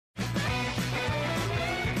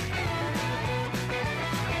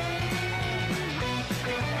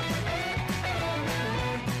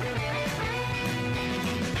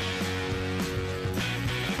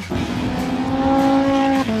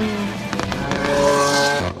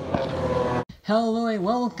Hello and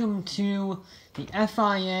welcome to the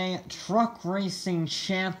FIA Truck Racing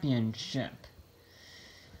Championship.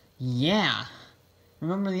 Yeah.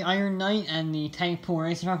 Remember the Iron Knight and the Tank Pool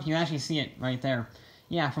Racing Truck? You actually see it right there.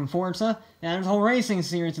 Yeah, from Forza. Yeah, there's a whole racing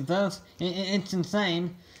series of those. It's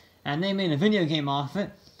insane. And they made a video game off it.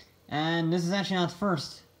 And this is actually not the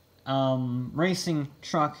first racing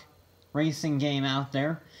truck racing game out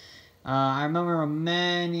there. I remember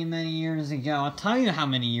many years ago. I'll tell you how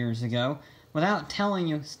many years ago, without telling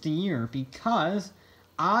you the year, because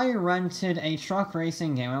I rented a truck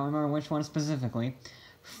racing game, I don't remember which one specifically,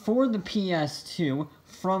 for the PS2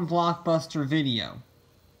 from Blockbuster Video.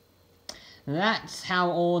 That's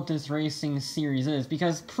how old this racing series is,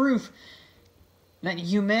 because proof that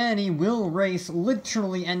humanity will race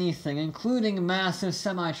literally anything, including massive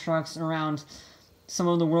semi-trucks around some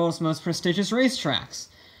of the world's most prestigious racetracks.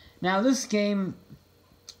 Now, this game,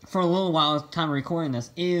 for a little while at the time of recording this,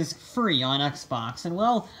 is free on Xbox, and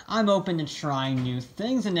well, I'm open to trying new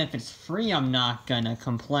things, and if it's free, I'm not gonna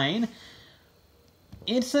complain.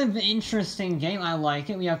 It's an interesting game, I like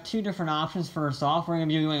it. We have two different options. First off, we're gonna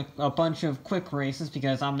be doing a bunch of quick races,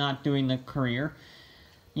 because I'm not doing the career.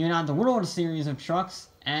 You know, the World Series of Trucks,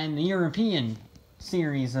 and the European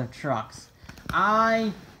Series of Trucks.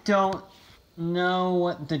 I don't know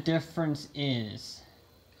what the difference is.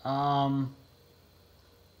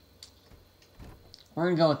 We're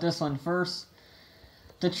gonna go with this one first.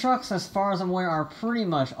 The trucks, as far as I'm aware, are pretty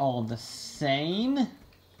much all the same.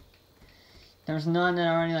 There's none that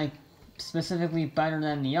are any, like, specifically better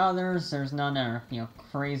than the others. There's none that are, you know,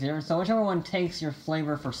 crazier. So whichever one takes your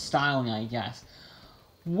flavor for styling, I guess.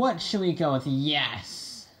 What should we go with?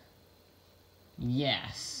 Yes.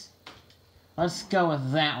 Yes. Let's go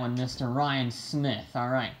with that one, Mr. Ryan Smith.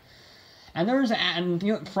 Alright. And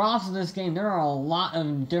you know, props to this game, there are a lot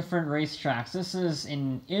of different racetracks. This is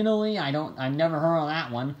in Italy. I've never heard of that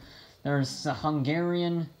one. There's the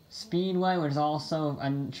Hungarian Speedway, which is also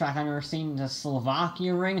a track I've never seen. The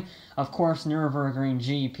Slovakia Ring, of course, Nürburgring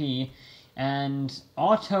GP, and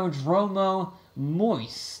Autodromo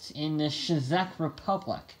Most in the Czech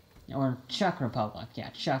Republic, or Czech Republic.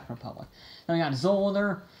 Yeah, Czech Republic. Then we got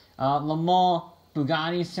Zolder, Le Mans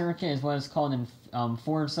Bugatti Circuit is what it's called in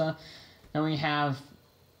Forza. Then we have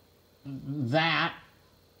that.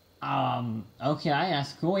 Okay,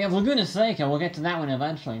 that's cool. We have Laguna Seca. We'll get to that one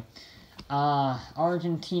eventually.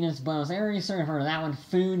 Argentina's Buenos Aires Circuit. Heard of that one.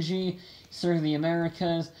 Fuji, Circuit of the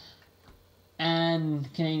Americas, and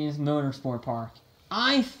Canadian's Motorsport Park.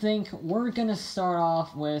 I think we're gonna start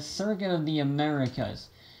off with Circuit of the Americas,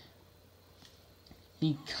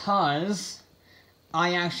 because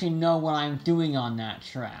I actually know what I'm doing on that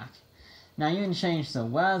track. Now, you can change the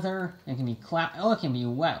weather. It can be cloud. Oh, it can be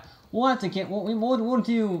wet. We'll have to get... We'll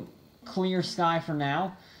do clear sky for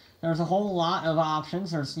now. There's a whole lot of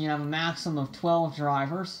options. You have a maximum of 12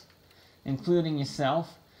 drivers, including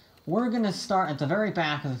yourself. We're going to start at the very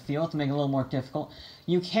back of the field to make it a little more difficult.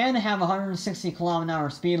 You can have a 160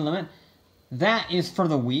 km/h speed limit. That is for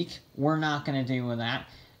the weak. We're not going to deal with that.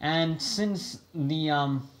 And since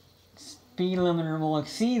the speed limiter will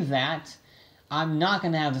exceed that, I'm not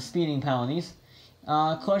going to have the speeding penalties.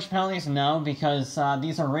 Clutch penalties, no, because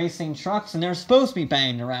these are racing trucks, and they're supposed to be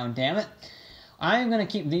banged around, damn it. I'm going to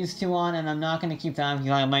keep these two on, and I'm not going to keep that on,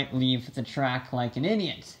 because I might leave the track like an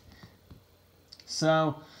idiot.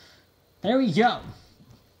 So, there we go.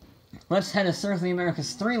 Let's head to Circuit of the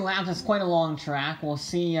Americas. 3 laps, it's quite a long track. We'll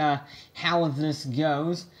see how this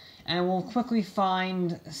goes. And we'll quickly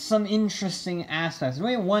find some interesting aspects. There's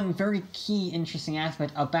really one very key interesting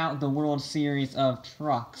aspect about the World Series of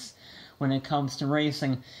Trucks when it comes to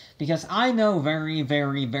racing, because I know very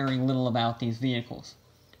little about these vehicles.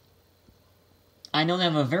 I know they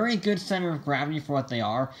have a very good center of gravity for what they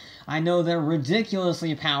are. I know they're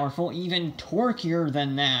ridiculously powerful, even torquier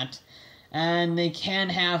than that, and they can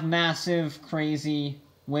have massive, crazy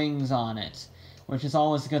wings on it, which is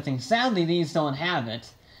always a good thing. Sadly, these don't have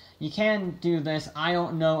it. You can do this. I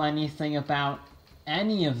don't know anything about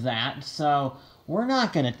any of that, so we're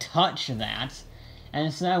not going to touch that. And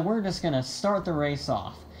instead, we're just going to start the race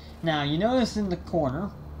off. Now, you notice in the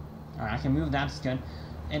corner, alright, I can move, that's good,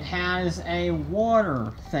 it has a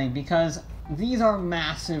water thing, because these are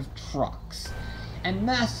massive trucks. And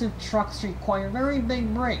massive trucks require very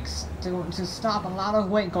big brakes to stop a lot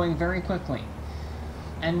of weight going very quickly.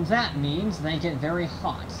 And that means they get very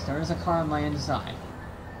hot. There is a car on my inside.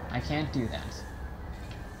 I can't do that.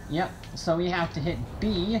 Yep, so we have to hit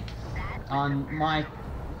B on my...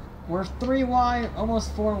 We're 3 wide,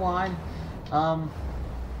 almost 4 wide.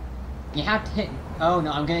 You have to hit... Oh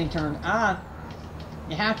no, I'm getting turned...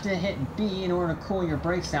 You have to hit B in order to cool your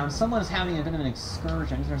brakes down. Someone's having a bit of an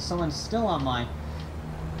excursion. There's someone still on my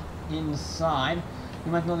inside.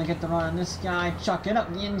 You might be able to get the run on this guy. Chuck it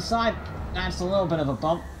up the inside. That's a little bit of a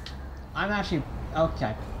bump. I'm actually...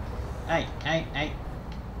 Okay. Hey, hey, hey.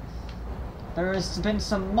 There's been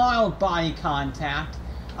some mild body contact.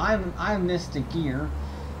 I missed a gear.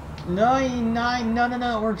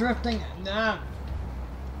 No, we're drifting. Nah.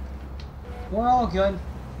 We're all good.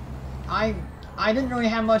 I didn't really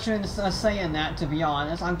have much of a say in that, to be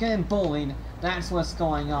honest. I'm getting bullied. That's what's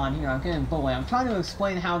going on here. I'm getting bullied. I'm trying to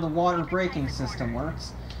explain how the water braking system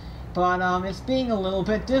works. But it's being a little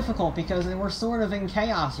bit difficult because we're sort of in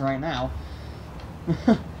chaos right now.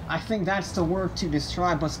 I think that's the word to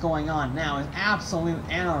describe what's going on now, is absolute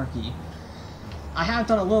anarchy. I have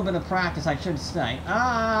done a little bit of practice, I should say.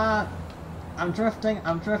 I'm drifting,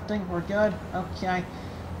 we're good, okay.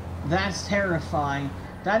 That's terrifying.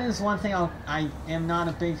 That is one thing I am not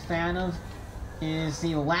a big fan of, is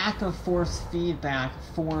the lack of force feedback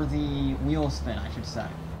for the wheel spin, I should say.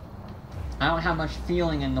 I don't have much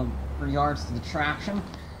feeling in the regards to the traction,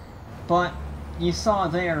 but you saw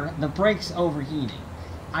there, the brake's overheating.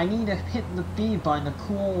 I need to hit the B button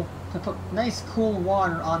to put nice cool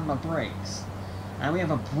water on my brakes. And we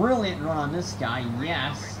have a brilliant run on this guy,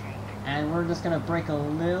 yes. And we're just gonna brake a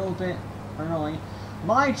little bit early.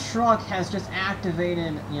 My truck has just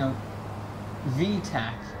activated, you know,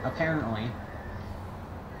 VTEC, apparently.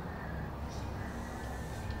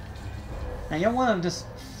 Now you don't want to just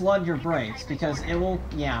flood your brakes, because it will,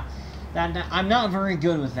 yeah. I'm not very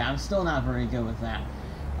good with that. I'm still not very good with that.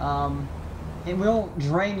 It will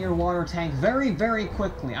drain your water tank very, very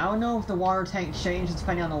quickly. I don't know if the water tank changes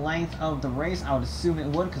depending on the length of the race. I would assume it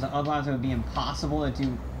would, because otherwise it would be impossible to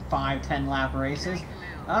do 5-10 lap races.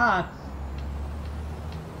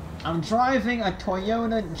 I'm driving a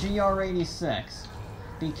Toyota GR86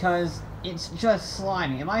 because it's just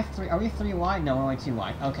sliding. Are we 3 wide? No, we're only 2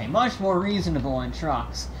 wide. Okay, much more reasonable in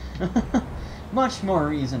trucks. Much more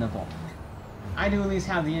reasonable. I do at least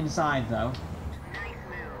have the inside, though.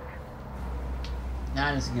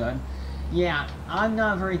 That is good. Yeah, I'm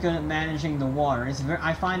not very good at managing the water.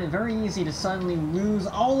 I find it very easy to suddenly lose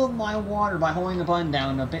all of my water by holding the button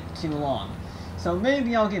down a bit too long. So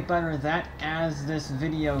maybe I'll get better at that as this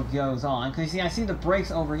video goes on. Because you see, I see the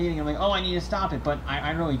brakes overheating. I'm like, oh, I need to stop it, but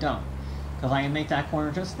I really don't. Because I can make that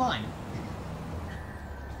corner just fine.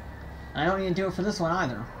 I don't need to do it for this one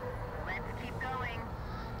either.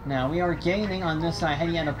 Now, we are gaining on this side,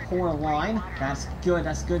 heading at a poor line. That's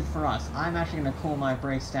good for us. I'm actually going to cool my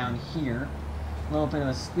brakes down here. A little bit of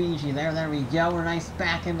a squeegee there. There we go. We're nice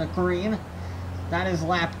back in the green. That is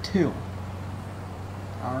lap 2.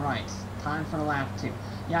 Alright, time for lap 2.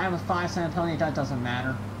 Yeah, I have a 5-second penalty. That doesn't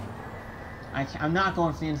matter. I'm not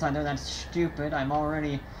going for the inside there. That's stupid. I'm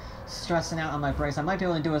already stressing out on my brakes. I might be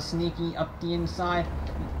able to do a sneaky up the inside.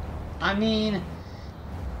 I mean,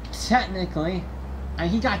 technically...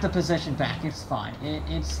 he got the position back. It's fine.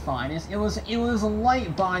 It's fine. It was a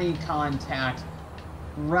light body contact,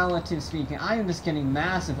 relative speaking. I am just getting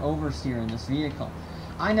massive oversteer in this vehicle.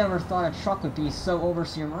 I never thought a truck would be so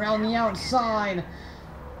oversteering around the outside.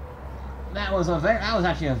 That was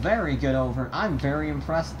actually a very good over. I'm very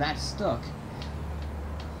impressed that stuck.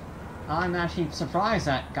 I'm actually surprised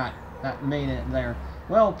that made it there.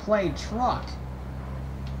 Well played, truck.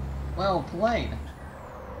 Well played.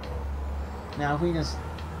 Now, if we just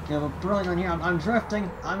give a brilliant one here, I'm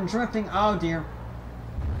drifting, oh dear.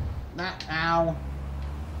 Ow.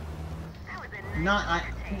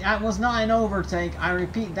 That was not an overtake, I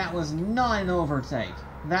repeat, that was not an overtake.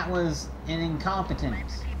 That was an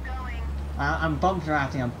incompetence. I'm bump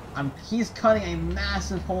drafting, he's cutting a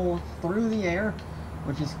massive hole through the air,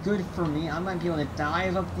 which is good for me. I might be able to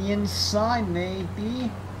dive up the inside,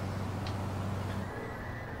 maybe.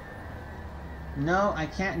 No, I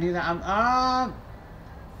can't do that. I'm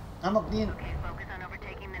up the...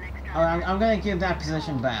 I'm gonna give that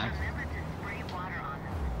position back.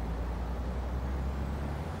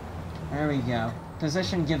 There we go.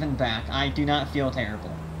 Position given back. I do not feel terrible.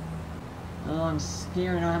 Oh, I'm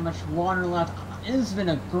scared. I don't have much water left. It's been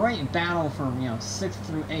a great battle for, 6th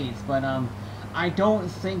through 8th, but, I don't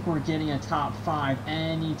think we're getting a top 5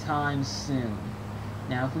 anytime soon.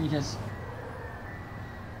 Now, if we just...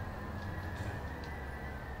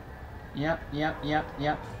 Yep,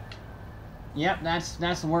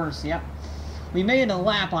 that's worse, yep. We made a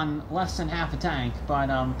lap on less than half a tank, but,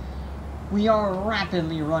 we are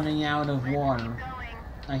rapidly running out of water.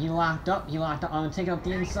 He locked up, I'm gonna take up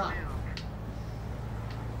the inside.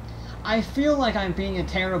 I feel like I'm being a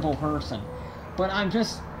terrible person, but I'm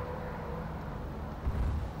just...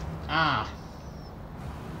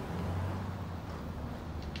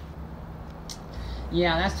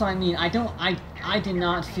 Yeah, that's what I mean. I did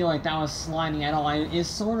not feel like that was sliding at all. It's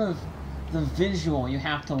sort of the visual you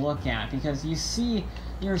have to look at, because you see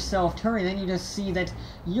yourself turning, then you just see that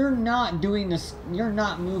you're not doing this, you're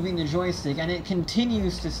not moving the joystick, and it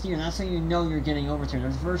continues to steer, and that's how you know you're getting oversteered.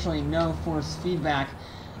 There's virtually no force feedback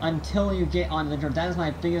until you get onto the dirt. That is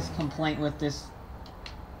my biggest complaint with this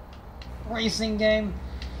racing game,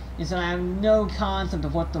 is that I have no concept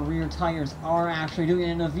of what the rear tires are actually doing.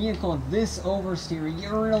 And in a vehicle this oversteer, you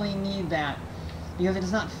really need that, because it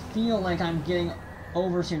does not feel like I'm getting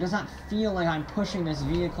oversteer. It does not feel like I'm pushing this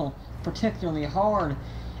vehicle particularly hard,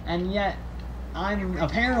 and yet I'm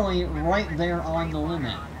apparently right there on the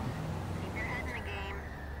limit.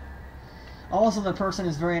 Also, the person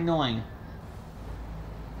is very annoying.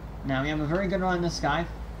 Now, we have a very good run in this guy.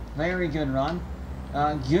 Very good run.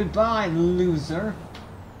 Goodbye, loser.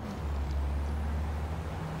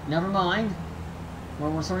 Never mind.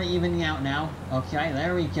 We're sort of evening out now. Okay,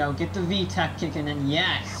 there we go. Get the VTEC kicking in.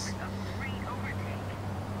 Yes!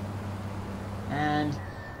 And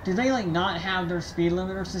do they, like, not have their speed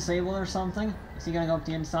limiters disabled or something? Is he gonna go up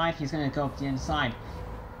the inside? He's gonna go up the inside.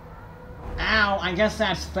 Ow! I guess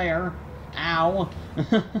that's fair. Ow!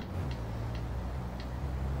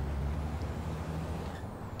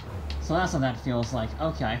 So that's what that feels like.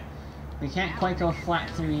 Okay. We can't quite go flat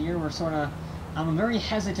through here. We're sort of... I'm very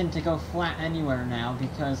hesitant to go flat anywhere now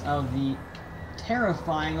because of the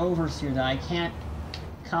terrifying oversteer that I can't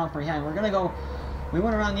comprehend. We're gonna go... We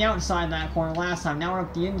went around the outside of that corner last time. Now we're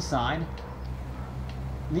up the inside.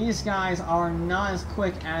 These guys are not as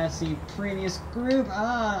quick as the previous group.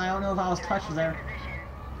 I don't know if I was touched there.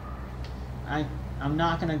 I'm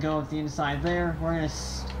not gonna go with the inside there. We're gonna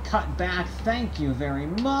cut back. Thank you very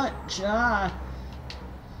much.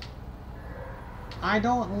 I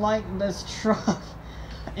don't like this truck.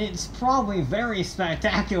 It's probably very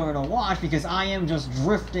spectacular to watch because I am just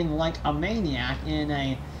drifting like a maniac in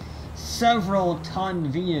a several-ton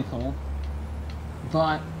vehicle,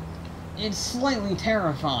 but it's slightly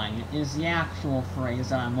terrifying is the actual phrase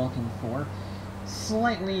that I'm looking for.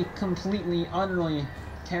 Slightly, completely, utterly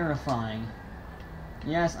terrifying.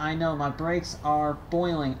 Yes, I know, my brakes are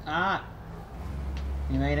boiling.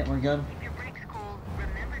 You made it, we're good.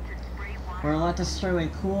 We're gonna let this straightaway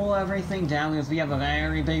cool everything down because we have a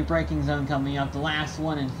very big braking zone coming up, the last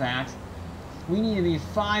one in fact. We need to be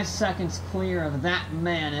 5 seconds clear of that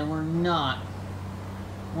man, and we're not.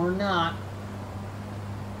 We're not.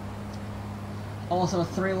 Also,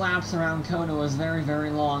 3 laps around Kona was very, very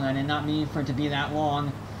long. I did not mean for it to be that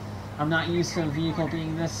long. I'm not used to a vehicle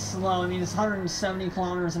being this slow. I mean, it's 170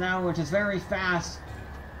 kilometers an hour, which is very fast.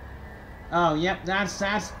 Oh, yep, that's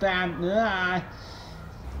bad.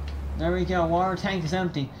 There we go, water tank is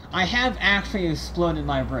empty. I have actually exploded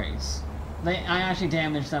my brakes. I actually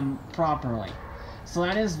damaged them properly. So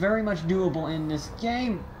that is very much doable in this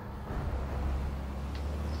game.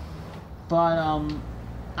 But,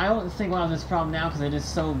 I don't think we'll have this problem now because it is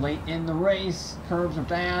so late in the race. Curbs are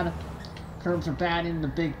bad. Curbs are bad in the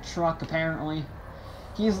big truck, apparently.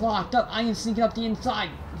 He's locked up. I can sneak up the inside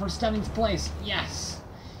for 7th place. Yes.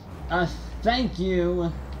 Thank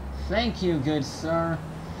you. Thank you, good sir.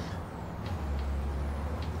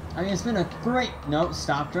 I mean, it's been a great... No,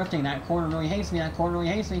 stop drifting. That corner really hates me. That corner really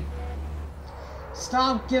hates me.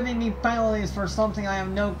 Stop giving me penalties for something I have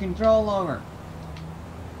no control over.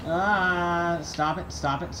 Stop it,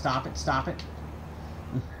 stop it, stop it, stop it.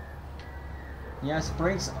 Yes,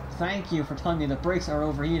 brakes... Thank you for telling me the brakes are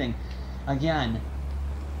overheating. Again.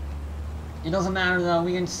 It doesn't matter, though.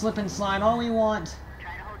 We can slip and slide all we want.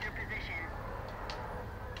 Try to hold your position.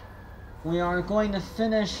 We are going to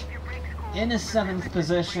finish in a 7th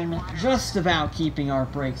position, just about keeping our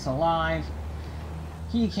brakes alive.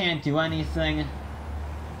 He can't do anything.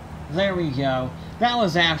 There we go. That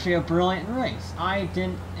was actually a brilliant race. I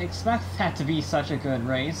didn't expect that to be such a good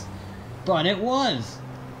race, but it was.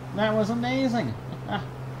 That was amazing.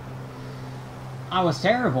 I was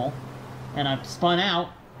terrible, and I spun out,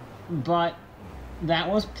 but that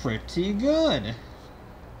was pretty good.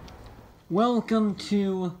 Welcome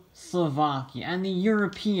to Slovakia and the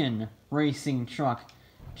European Racing Truck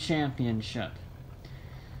Championship.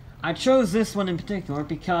 I chose this one in particular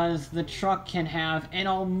because the truck can have an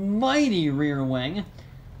almighty rear wing.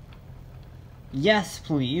 Yes,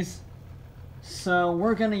 please. So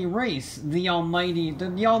we're gonna race the almighty...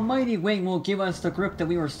 The almighty wing will give us the grip that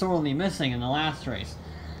we were sorely missing in the last race.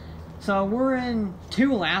 So we're in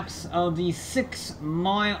 2 laps of the 6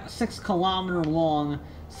 kilometer long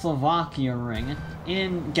Slovakia ring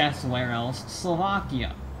in, guess where else,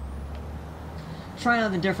 Slovakia. Trying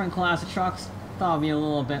out the different class of trucks, thought it'd be a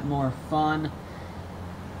little bit more fun.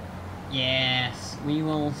 Yes, we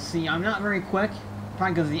will see. I'm not very quick,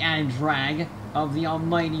 probably because of the added drag of the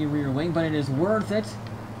almighty rear wing, but it is worth it.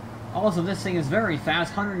 Also, this thing is very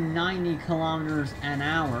fast, 190 kilometers an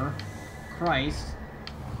hour. Christ.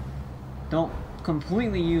 Don't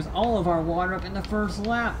completely use all of our water up in the first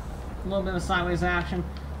lap. A little bit of sideways action.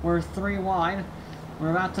 We're 3 wide.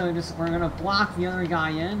 We're about to we're gonna block the other guy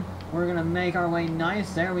in. We're gonna make our way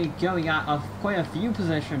nice. There we go. We got quite a few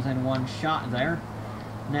positions in one shot there.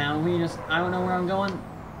 Now I don't know where I'm going.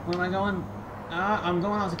 Where am I going? I'm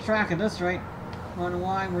going off the track at this rate. Run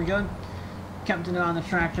wide, we're good. Kept it on the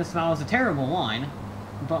track just about. It was a terrible line,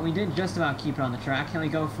 but we did just about keep it on the track. Can we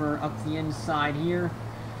go for up the inside here?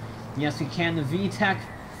 Yes, we can. The VTEC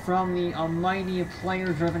from the almighty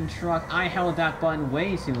player-driven truck. I held that button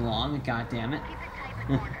way too long. God damn it.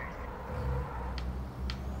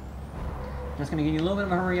 Just gonna give you a little bit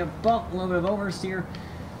of a hurry up bump, a little bit of oversteer.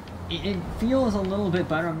 It feels a little bit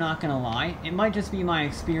better, I'm not gonna lie. It might just be my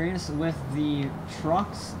experience with the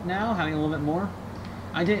trucks now, having a little bit more.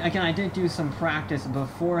 I did do some practice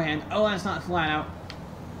beforehand. Oh, that's not flat out.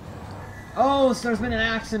 Oh, so there's been an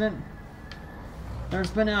accident.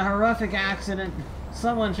 There's been a horrific accident.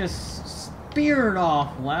 Someone just speared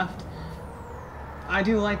off left. I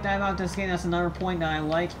do like that about this game. That's another point that I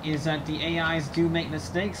like, is that the AIs do make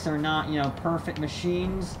mistakes. They're not, you know, perfect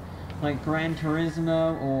machines like Gran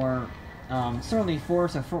Turismo or certainly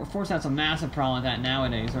Forza. Forza has a massive problem with that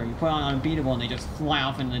nowadays, where you put on Unbeatable and they just fly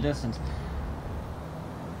off into the distance.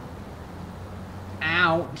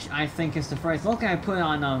 Ouch, I think is the phrase. Look, I put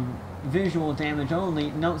on visual damage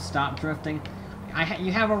only. Note, stop drifting.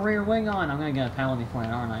 You have a rear wing on. I'm gonna get a penalty for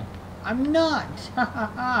that, aren't I? I'm not! Ha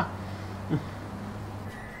ha ha!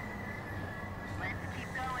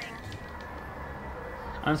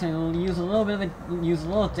 I'm just gonna use a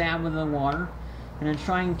little dab of the water, and then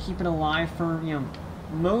try and keep it alive for, you know,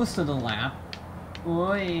 most of the lap.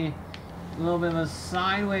 Oy, a little bit of a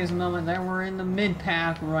sideways moment there. We're in the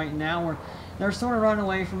mid-pack right now. They're sort of running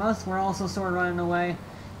away from us. We're also sort of running away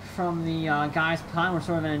from the guys behind. We're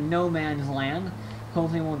sort of in a no man's land.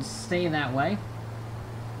 Hopefully it won't stay that way.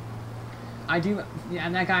 Yeah,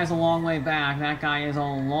 and that guy's a long way back. That guy is a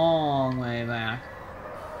long way back.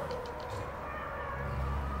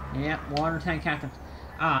 Yep, water tank captain.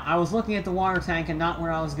 I was looking at the water tank and not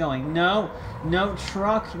where I was going. No, no,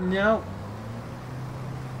 truck, no.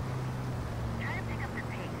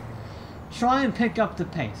 Try and pick up the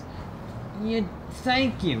pace.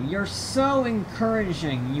 Thank you. You're so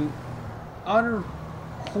encouraging, you utter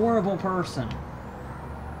horrible person.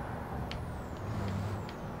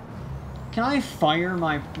 Can I fire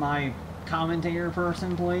my commentator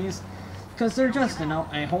person, please? Because they're just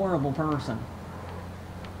a horrible person.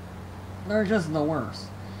 They're just the worst.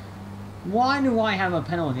 Why do I have a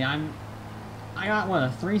penalty? I got, what,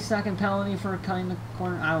 a 3-second penalty for cutting the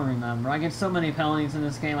corner? I don't remember. I get so many penalties in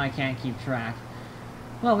this game I can't keep track.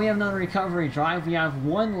 Well, we have another recovery drive. We have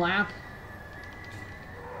 1 lap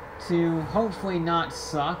to hopefully not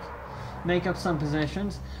suck. Make up some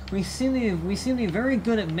positions. We seem to be very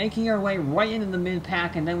good at making our way right into the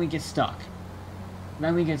mid-pack, and then we get stuck.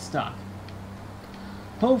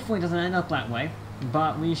 Hopefully it doesn't end up that way,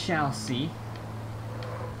 but we shall see.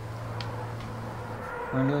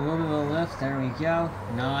 We're going to do a little bit of a lift. There we go.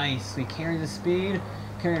 Nice. We carry the speed.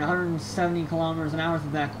 Carrying 170 kilometers an hour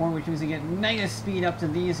through that corner, which means we get mega speed up to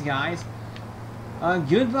these guys.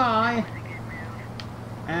 Goodbye.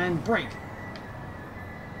 And brake.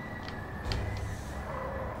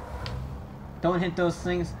 Don't hit those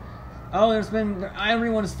things. Oh,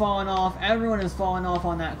 everyone's fallen off. Everyone has fallen off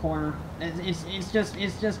on that corner. It's just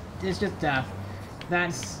death.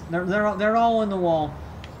 They're all in the wall.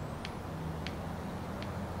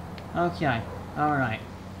 Okay. All right.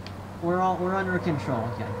 We're under control.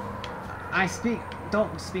 Okay.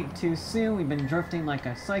 Don't speak too soon. We've been drifting like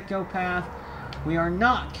a psychopath. We are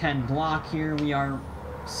not Ken Block here. We are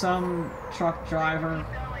some truck driver.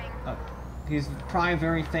 He's probably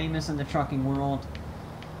very famous in the trucking world.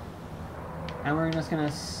 And we're just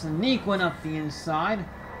gonna sneak one up the inside.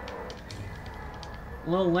 A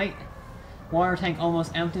little late. Water tank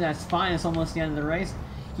almost empty. That's fine. It's almost the end of the race.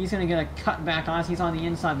 He's gonna get a cut back on us. He's on the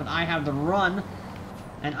inside, but I have the run.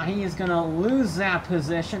 And he is gonna lose that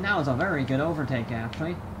position. That was a very good overtake,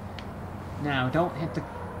 actually. Now, don't hit the...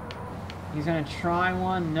 He's gonna try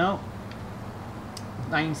one. Nope.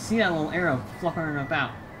 I can see that little arrow fluttering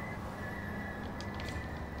about.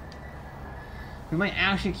 We might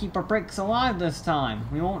actually keep our brakes alive this time.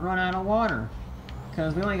 We won't run out of water.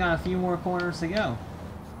 Because we only got a few more corners to go.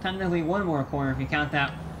 Technically 1 more corner if you count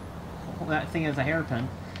that thing as a hairpin.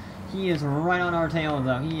 He is right on our tail,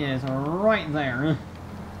 though. He is right there.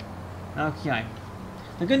 Okay.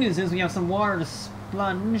 The good news is we have some water to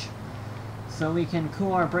splunge, so we can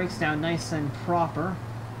cool our brakes down nice and proper.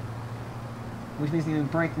 Which means we can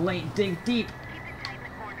brake late, dig deep.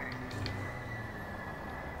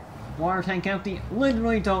 Water tank empty,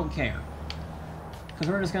 literally don't care. Because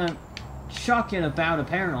we're just gonna chuck it about,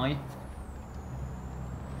 apparently.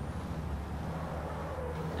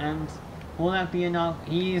 And will that be enough?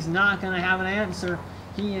 He's not gonna have an answer.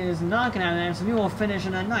 He is not gonna have an answer. We will finish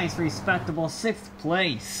in a nice, respectable 6th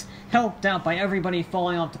place. Helped out by everybody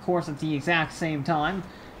falling off the course at the exact same time.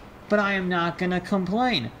 But I am not gonna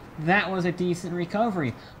complain. That was a decent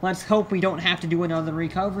recovery. Let's hope we don't have to do another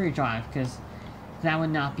recovery drive, because that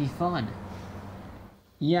would not be fun.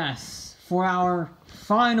 Yes, for our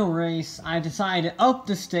final race, I decided to up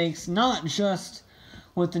the stakes, not just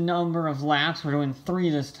with the number of laps, we're doing 3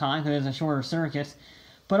 this time, because it's a shorter circuit,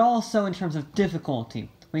 but also in terms of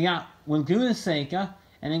difficulty. We got Laguna Seca,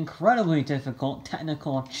 an incredibly difficult,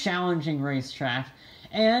 technical, challenging racetrack,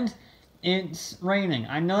 and it's raining.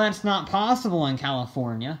 I know that's not possible in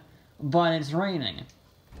California, but it's raining.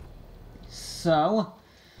 So,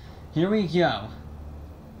 here we go.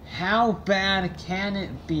 How bad can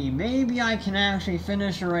it be? Maybe I can actually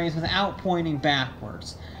finish a race without pointing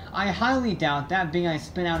backwards. I highly doubt that, being I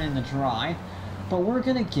spin out in the dry, but we're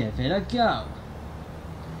gonna give it a go.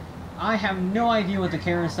 I have no idea what the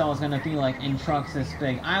carousel is gonna be like in trucks this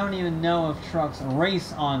big. I don't even know if trucks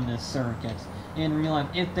race on this circuit in real life.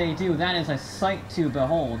 If they do, that is a sight to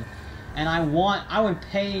behold. And I would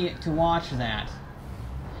pay to watch that.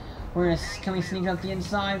 Can we sneak up the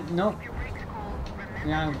inside? Nope. We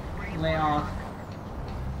gotta lay off.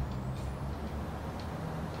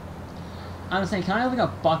 I was saying, can I have like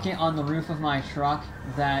a bucket on the roof of my truck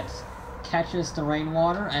that catches the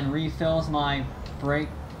rainwater and refills my brake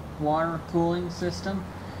water cooling system?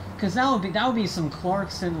 Because that would be some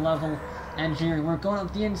Clarkson level engineering. We're going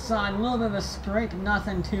up the inside, a little bit of a scrape,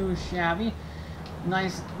 nothing too shabby.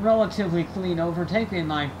 Nice, relatively clean overtake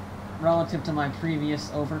relative to my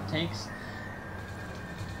previous overtakes.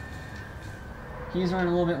 He's running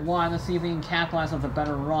a little bit wide. Let's see if we can capitalize with a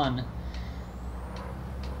better run.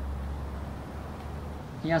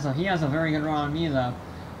 He has a very good run on me, though.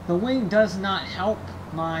 The wing does not help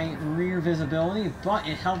my rear visibility, but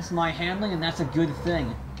it helps my handling, and that's a good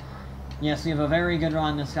thing. Yes, we have a very good run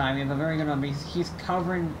on this guy. We have a very good run, but he's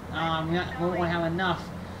covering. We won't have enough.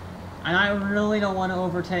 And I really don't want to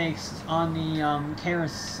overtake on the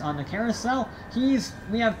carousel.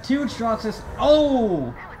 We have 2 trucks.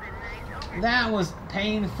 Oh! That was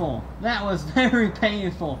painful. That was very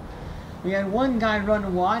painful. We had one guy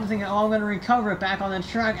run wide, thinking, oh, I'm going to recover it back on the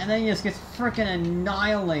track, and then he just gets frickin'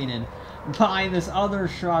 annihilated by this other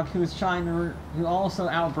truck who also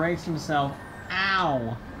outbrakes himself.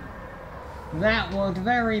 Ow! That looked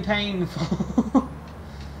very painful.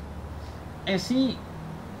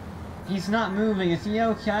 He's not moving. Is he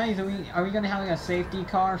okay? Are we going to have like a safety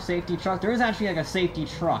truck? There is actually like a safety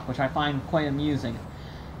truck, which I find quite amusing.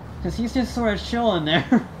 Because he's just sort of chilling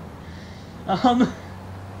there.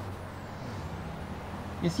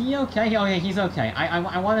 Is he okay? Oh yeah, he's okay.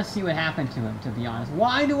 I want to see what happened to him, to be honest.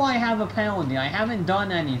 Why do I have a penalty? I haven't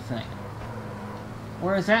done anything.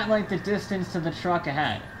 Or is that like the distance to the truck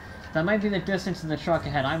ahead? That might be the distance to the truck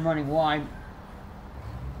ahead. I'm running wide.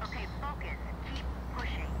 Okay, focus. Keep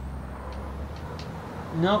pushing.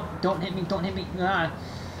 Nope, don't hit me, don't hit me. Ah.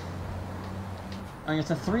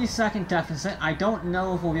 It's a 3-second deficit. I don't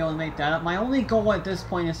know if we'll be able to make that up. My only goal at this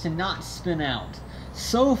point is to not spin out.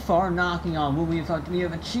 So far, knocking on wood, we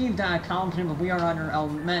have achieved that accomplishment, but we are under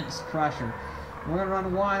immense pressure. We're going to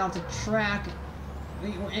run wide off the track.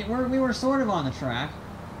 We were sort of on the track.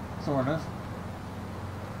 Sort of.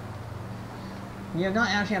 We have not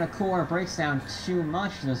actually had to cool our brakes down too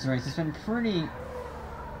much this race. It's been pretty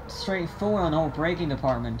straightforward on the whole braking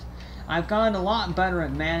department. I've gotten a lot better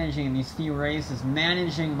at managing these few races,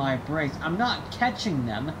 managing my brakes. I'm not catching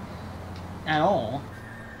them at all.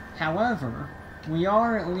 However, we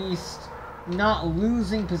are at least not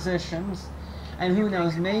losing positions, and who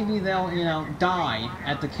knows, maybe they'll, die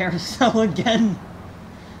at the carousel again.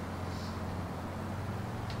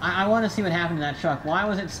 I want to see what happened to that truck. Why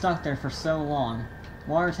was it stuck there for so long?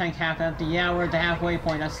 Water tank half empty. Yeah, we're at the halfway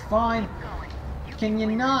point. That's fine. Can you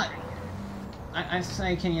not... I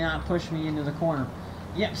say, can you not push me into the corner?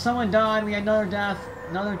 Yep, someone died. We had another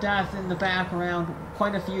death in the background.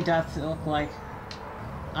 Quite a few deaths, it looked like.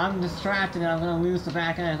 I'm distracted and I'm going to lose the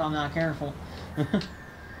back end if I'm not careful.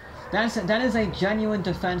 That is a genuine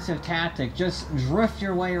defensive tactic. Just drift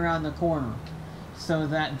your way around the corner so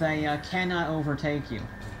that they cannot overtake you.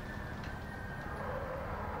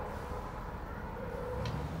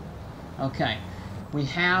 Okay. We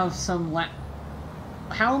have some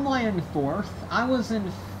How am I in 4th? I was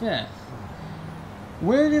in 5th.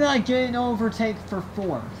 Where did I get an overtake for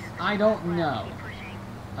 4th? I don't know.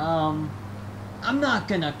 I'm not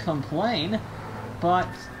gonna complain, but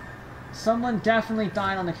someone definitely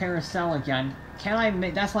died on the carousel again. Can I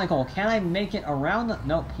make... That's my goal. Can I make it around the...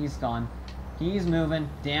 Nope, he's gone. He's moving.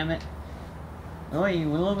 Damn it. Oh, a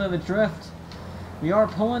little bit of a drift. We are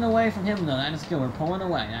pulling away from him, though. That is good. We're pulling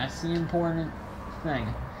away. That's the important thing.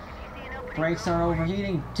 Brakes are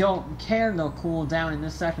overheating. Don't care. They'll cool down in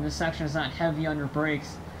this section. This section is not heavy under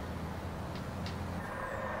brakes.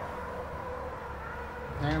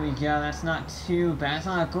 There we go. That's not too bad. It's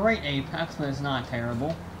not a great apex, but it's not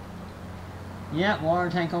terrible. Yep, water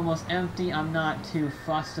tank almost empty. I'm not too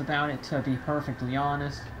fussed about it, to be perfectly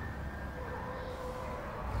honest.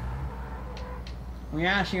 We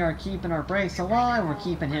actually are keeping our brakes alive. We're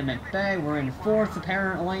keeping him at bay. We're in 4th,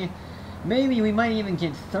 apparently. Maybe we might even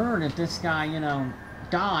get 3rd if this guy, you know,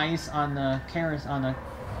 dies on the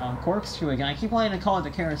corkscrew again. I keep wanting to call it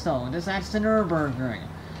the carousel. That's the Nürburgring.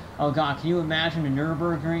 Oh god, can you imagine the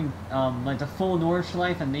Nürburgring, like the full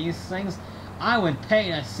Nordschleife and these things? I would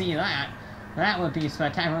pay to see that. That would be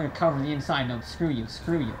spectacular. We're gonna cover the inside. No, screw you,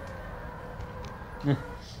 screw you.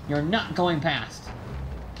 You're not going past.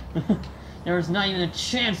 There's not even a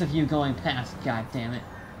chance of you going past. God damn it.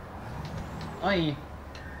 Oy.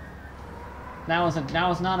 That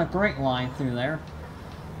was not a great line through there,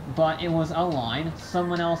 but it was a line.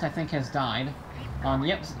 Someone else I think has died.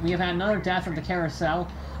 Yep, we have had another death at the carousel.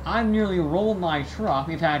 I've nearly rolled my truck.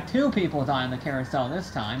 We've had 2 people die on the carousel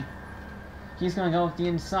this time. He's gonna go with the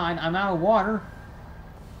inside. I'm out of water.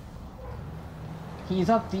 He's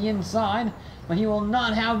up the inside, but he will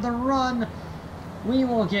not have the run. We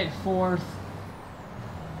will get 4th.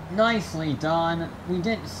 Nicely done. We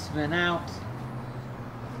didn't spin out.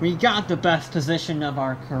 We got the best position of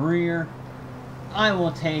our career. I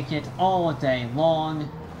will take it all day long.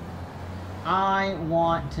 I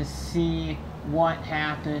want to see what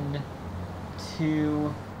happened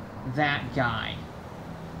to that guy.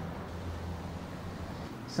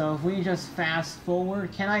 So if we just fast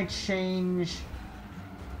forward, can I change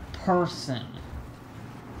person?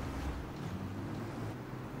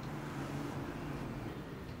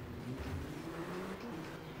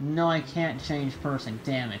 No, I can't change person.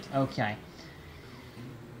 Damn it. Okay.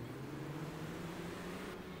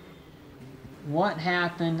 What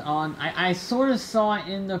happened on... I sort of saw it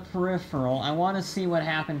in the peripheral. I want to see what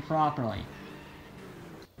happened properly.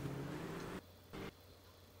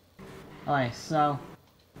 Alright, so...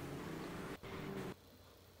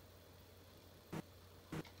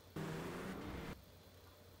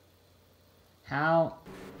 How...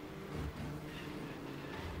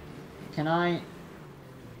 Can I...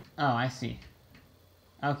 Oh, I see.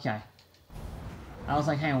 Okay. I was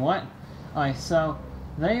like, hey, what? Alright, so...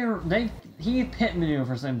 He pit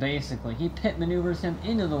maneuvers him, basically. He pit maneuvers him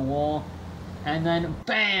into the wall, and then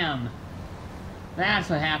BAM! That's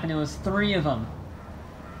what happened. It was 3 of them.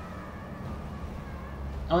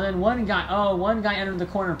 Oh, then one guy entered the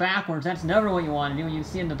corner backwards. That's never what you want to do. You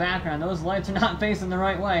see in the background, those lights are not facing the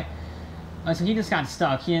right way. So he just got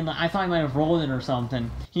stuck. I thought he might have rolled it or something.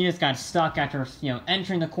 He just got stuck after,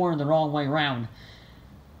 entering the corner the wrong way around.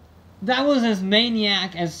 That was as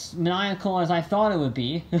maniacal as I thought it would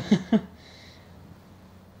be.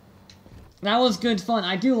 That was good fun.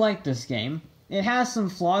 I do like this game. It has some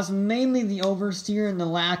flaws, mainly the oversteer and the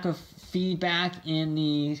lack of feedback in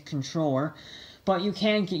the controller. But you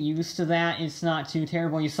can get used to that. It's not too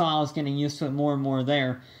terrible. You saw I was getting used to it more and more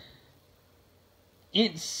there.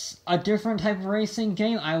 It's a different type of racing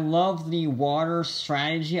game. I love the water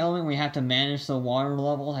strategy element where you have to manage the water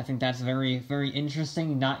levels. I think that's very, very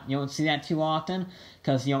interesting. You don't see that too often,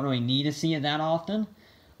 because you don't really need to see it that often.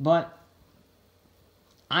 But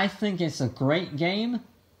I think it's a great game,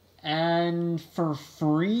 and for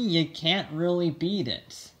free, you can't really beat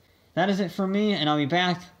it. That is it for me, and I'll be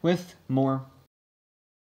back with more.